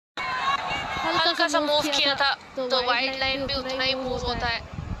हल्का सा मूव किया था तो वाइड लाइन भी उतना ही मूव होता है।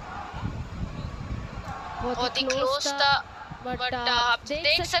 बहुत ही क्लोज था, बट आप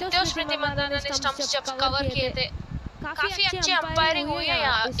देख सकते हो स्मृति मंदाना ने स्टंप्स जब कवर किए थे। काफी अच्छी अंपायरिंग हुई है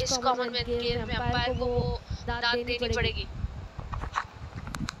यहाँ इस कॉमनवेल्थ गेम्स में। अंपायर को वो दाद देनी पड़ेगी।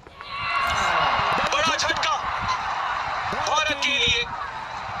 बड़ा झटका भारत के लिए।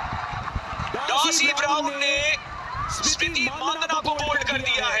 डार्सी ब्राउन ने स्मृति मंदाना को बोल्ड कर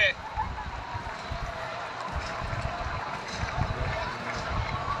दिया है।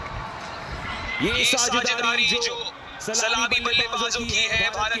 ये साझेदारी जो सलामी बल्लेबाजों की है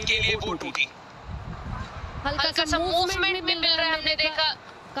भारत के लिए वो टूटी। हल्का सा मूवमेंट भी मिल रहा है, हमने देखा।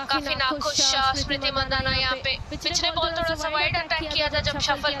 काफी नाखुश स्मृति मंदाना यहाँ पे। पिछले बॉल थोड़ा सा वाइड अटैक किया था जब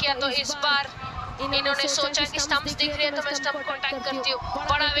शफल किया, तो इस बार इन्होंने सोचा कि स्टंप्स दिख रही है तो मैं स्टंप को अटैक करती हूँ।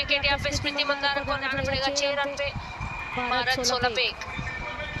 बड़ा विकेट यहाँ पे स्मृति मंदाना को लाना पड़ेगा। 6 रन पे भारत 16 पे 1।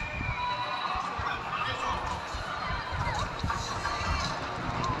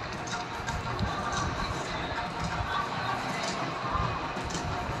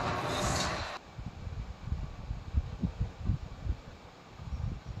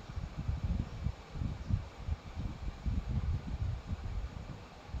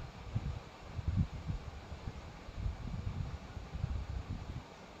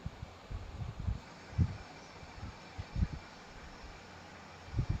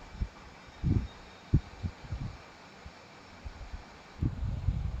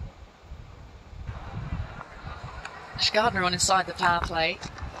 Gardner on inside the power play.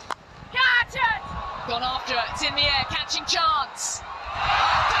 Catch it! Gone after it. It's in the air. Catching chance.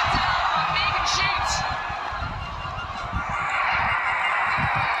 Cut down. Big and shoot.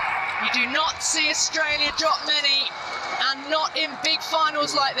 You do not see Australia drop many, and not in big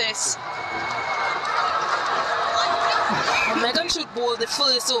finals like this. Megan should bowl the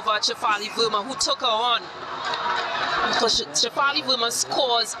first over at Shafali Verma, who took her on. Because Shafali Verma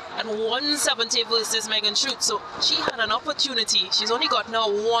scores at 170 versus Megan Shute, so she had an opportunity. She's only got now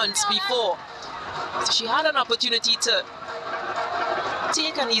once before, so she had an opportunity to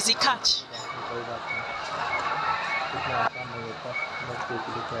take an easy catch.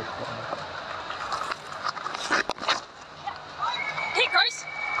 Here goes.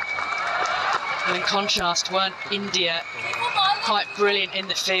 And in contrast, weren't India quite brilliant in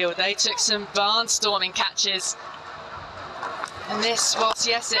the field? They took some barnstorming catches. And this, whilst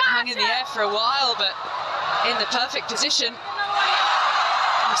yes, it hung in the air for a while, but in the perfect position.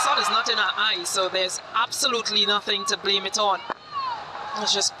 The sun is not in her eyes, so there's absolutely nothing to blame it on.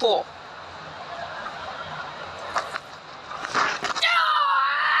 It's just poor.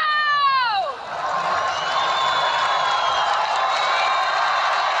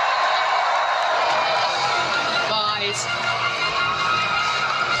 Buys.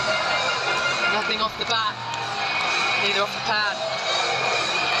 Nothing off the bat. Neither off the pad.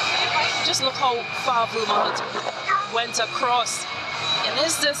 Just look how far Verma went across. And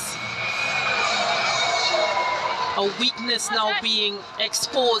is this a weakness now being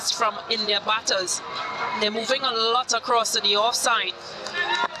exposed from India batters? They're moving a lot across to the offside,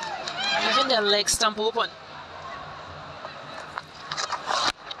 leaving their leg stump open.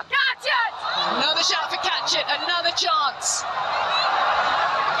 Catch it! Another shot for catch it, another chance.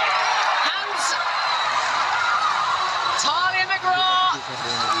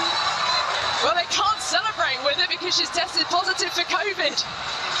 Well, they can't celebrate with her because she's tested positive for COVID.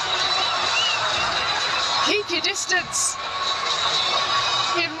 Keep your distance.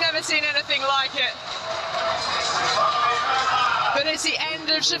 You've never seen anything like it. But it's the end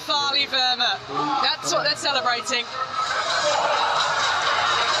of Shafali Verma. That's what they're celebrating.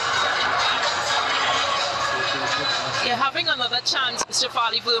 They're having another chance,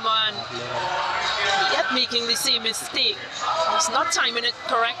 Shafali Verma, and yet making the same mistake. It's not timing it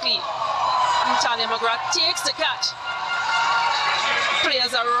correctly. Talia McGrath takes the catch.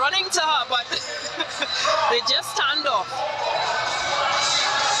 Players are running to her, but they just stand off.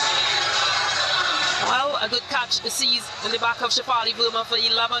 Well, a good catch sees in the back of Shafali Verma for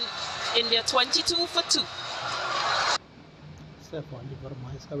 11. India 22 for 2. Shafali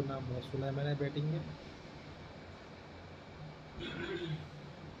Verma, इसका भी नाम बहुत सुना है मैंने batting में।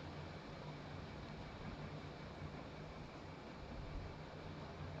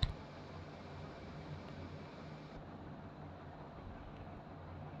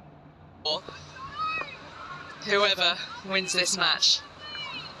 Whoever wins this match.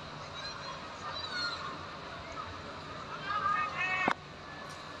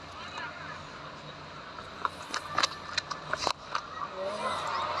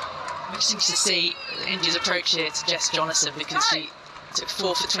 Interesting to see India's approach here to Jess Jonathan, because she took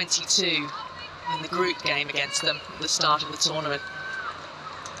 4 for 22 in the group game against them at the start of the tournament.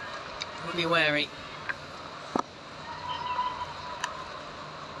 We'll be wary.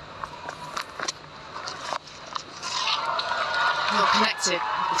 Well connected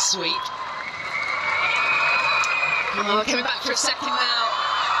with the sweep. Oh, coming back for a second now.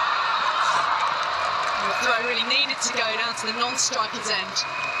 The throw really needed to go down to the non-striker's end.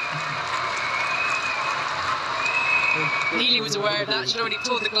 Healy was aware of that. She'd already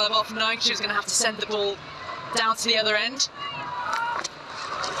pulled the glove off, knowing she was going to have to send the ball down to the other end.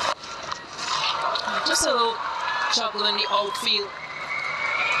 Just a little trouble in the outfield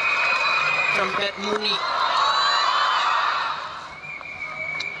from Beth Mooney.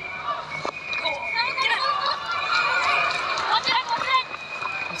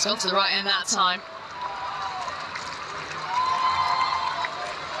 It's gone to the right end that time.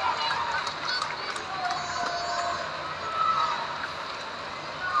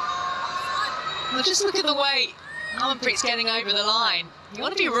 Well, just look at the way Harmanpreet's getting over the line. You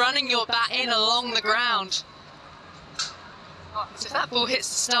want to be running your bat in along the ground. So if that ball hits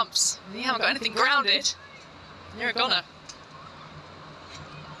the stumps and you haven't got anything grounded, you're a goner.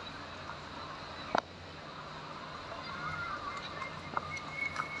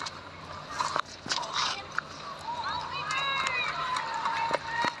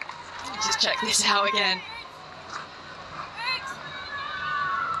 Just check this out again.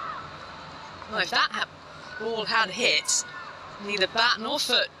 Well, if that ball had hit, neither bat nor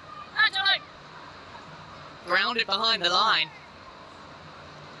foot grounded behind the line.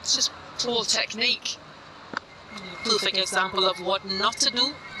 It's just poor technique. Perfect example of what not to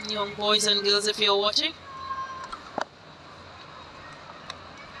do, young boys and girls, if you're watching.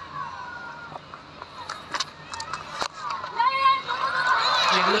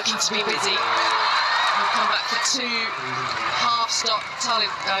 They're looking to be busy. We'll come back for two half-stop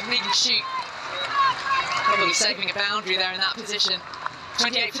medium shoot. Probably saving a boundary there in that position.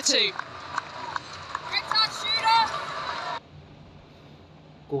 28 for 2.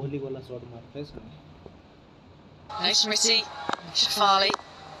 Kohli वाला shot मारता है इसने. No Smriti, Shafali.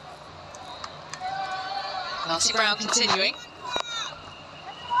 Darcy Brown continuing.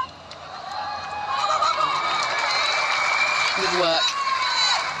 Good work.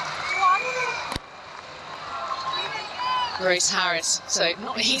 Grace Harris. So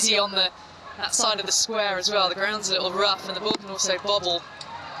not easy on that side of the square as well. The ground's a little rough and the ball can also bobble.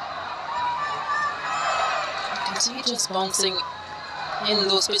 You can see just bouncing in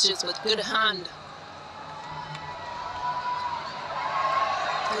those pitches with good hand.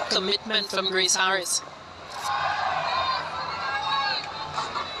 Good commitment from Grace Harris.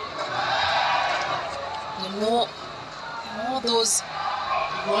 The more those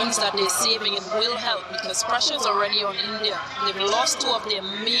runs that they're saving, it will help because pressure's already on India. They've lost two of their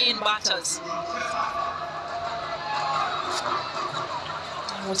main batters.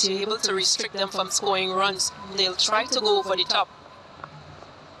 And once you're able to restrict them from scoring runs, they'll try to go over the top.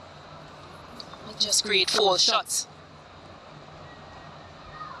 Just create 4 shots.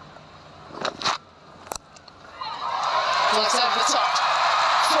 Blocks over the top.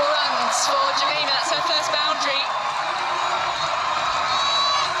 4 runs for Jamima. That's her first boundary.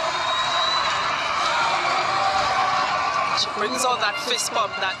 She brings out that fist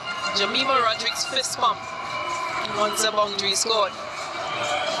pump, that Jamima Rodriguez fist pump. Once a boundary scored.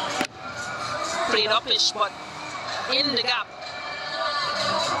 Played upish, but in the gap.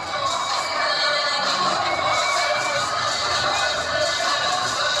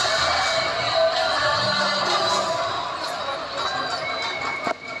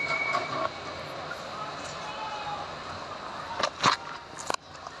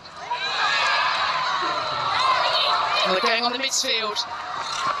 We're going on the midfield.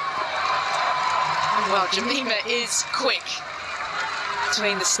 Well, Jamima is quick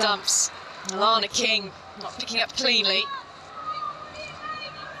between the stumps. Alana King not picking up cleanly.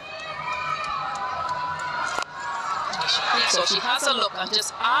 So she has a look, and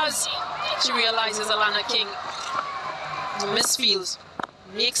just as she realizes Alana King misfields,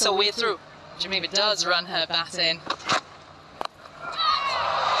 makes her way through. Jamima does run her bat in.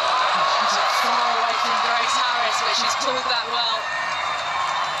 But she's pulled that well.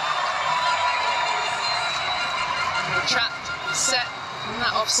 The trap set from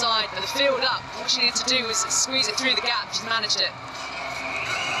that offside, but the field up. All she needed to do was squeeze it through the gap. She's managed it.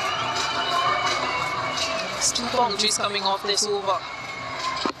 There's 2 boundaries coming off this over.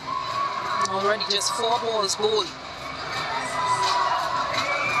 Already just 4 balls bowled.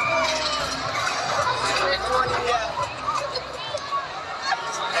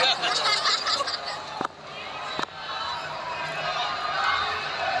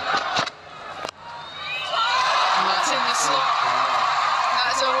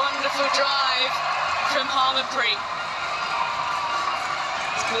 drive from harmanpreet.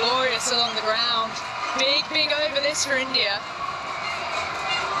 It's glorious along the ground. Big over this for India.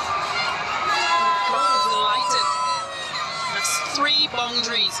 Delighted. That's 3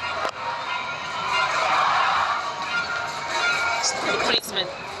 boundaries. The placement.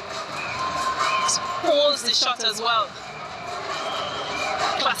 Holds the shot as well.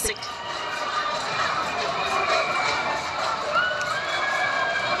 Classic.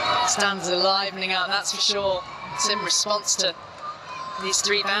 Stands are livening up, that's for sure. It's in response to these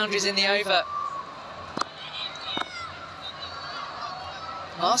 3 boundaries in the over.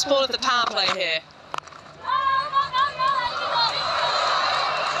 Last ball of the power play here.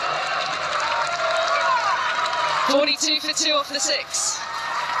 .42 for 2 off the 6.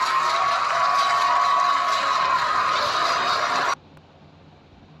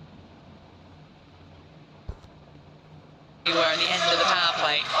 We were at the end of the power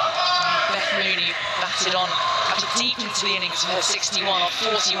play. Beth Mooney batted on, batted deep into the innings for her 61 off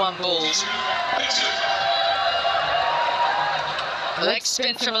 41 balls. Leg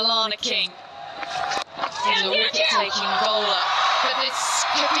spin from Alana King. Here's a wicket-taking bowler, but this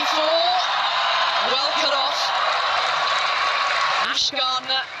could be 4. Well cut off. Ash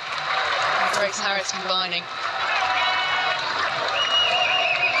Gardner and Grace Harris combining.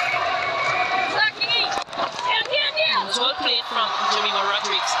 It was well played from Jemima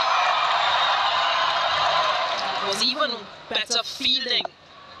Rodriguez. It was even better fielding.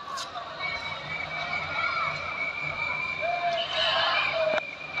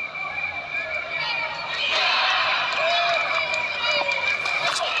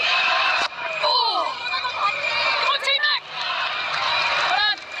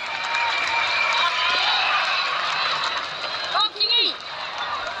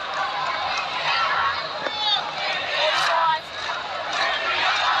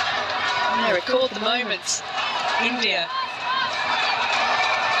 Record the moment. India,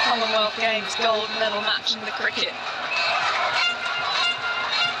 Commonwealth Games gold medal match in the cricket.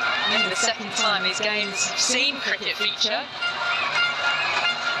 Maybe the second time these games have seen cricket feature.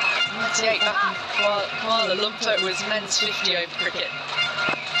 98 back in Kuala Lumpur was men's 50 over cricket.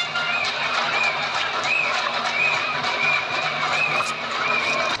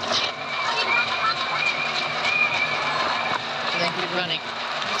 Then good running.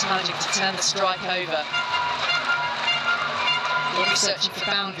 Managing to turn the strike over. We'll be searching for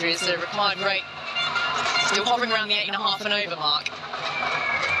boundaries. The required rate still hovering around the 8.5 and over mark.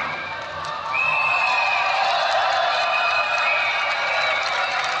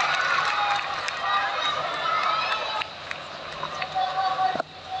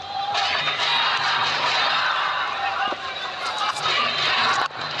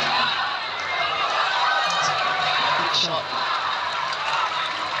 Good shot.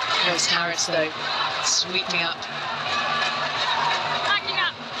 Grace Harris, though, sweeping up. Backing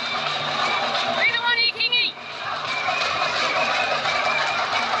up. Bring the one, Kingy.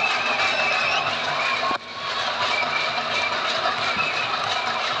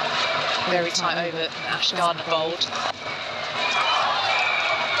 Very tight over, Ash Gardner bowled.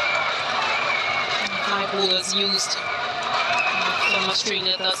 5 bowlers used from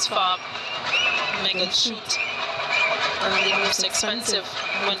Australia thus far. Megan Shoot. And the most expensive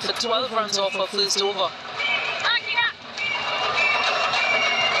went for 12 runs off her first over. Backing up.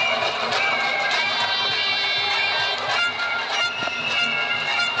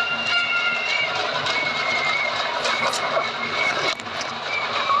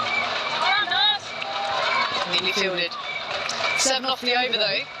 Neatly fielded. 7 off the over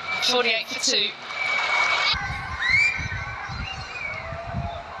though, 48 for 2.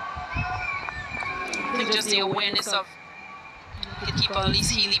 I think just the awareness of goalkeeper Elise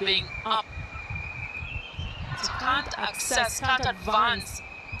Healy being up. So can't access, can't advance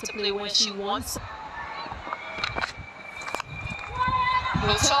to play where she wants.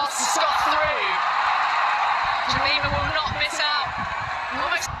 Will toss to stop through. Jemima will not miss out.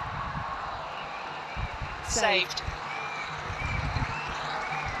 Almost saved.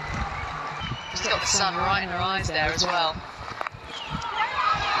 She's got the sun right in her eyes there as well.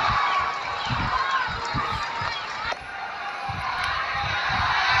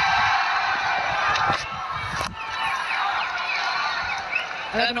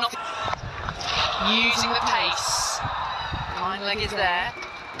 Using the pace. Line leg is there.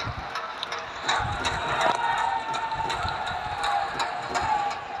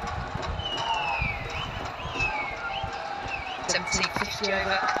 .50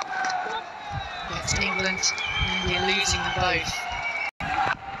 over. It's England. India losing them both.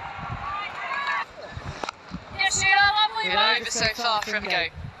 Good over so far from go.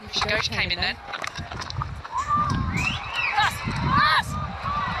 CWG came in then.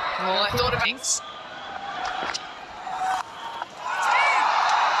 Oh, I thought of things.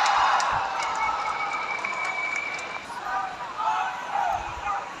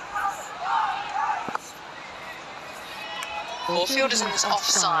 Field is in this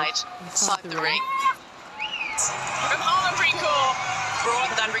offside, inside the ring. From harmanpreet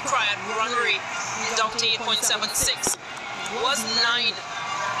brought that required run rate down to 8.76. Was 9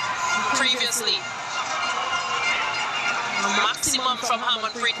 previously. Maximum from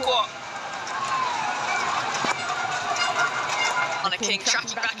harmanpreet. On a King,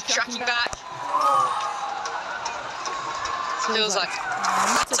 tracking back. Feels like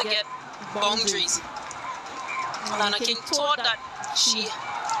To get boundaries. Lana King thought that she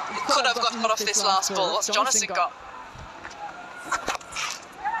could have got off this last ball. What's Jonathan got?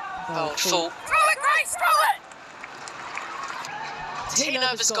 Oh, full. throw it, Grace, throw it! 10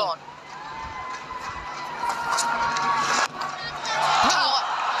 overs gone. Oh,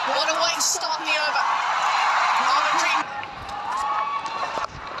 what a way to start the over. Harmanpreet.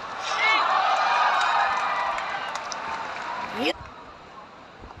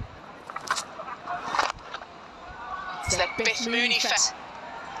 It's that Beth Mooney fest.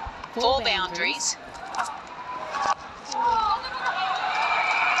 4 boundaries.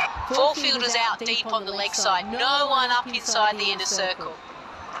 4 fielders out deep on the leg side. No one up inside the inner circle.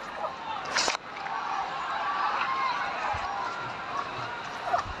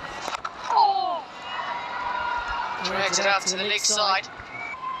 Drags it out to the leg side.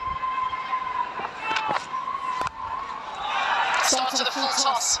 Starts with a full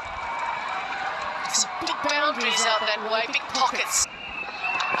toss. Some big boundaries out that way, big pockets.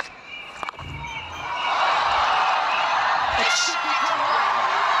 It should be dry.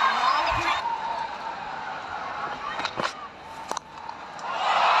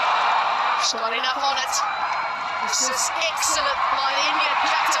 She's got enough on it. This is excellent by the Indian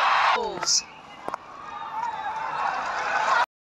captain.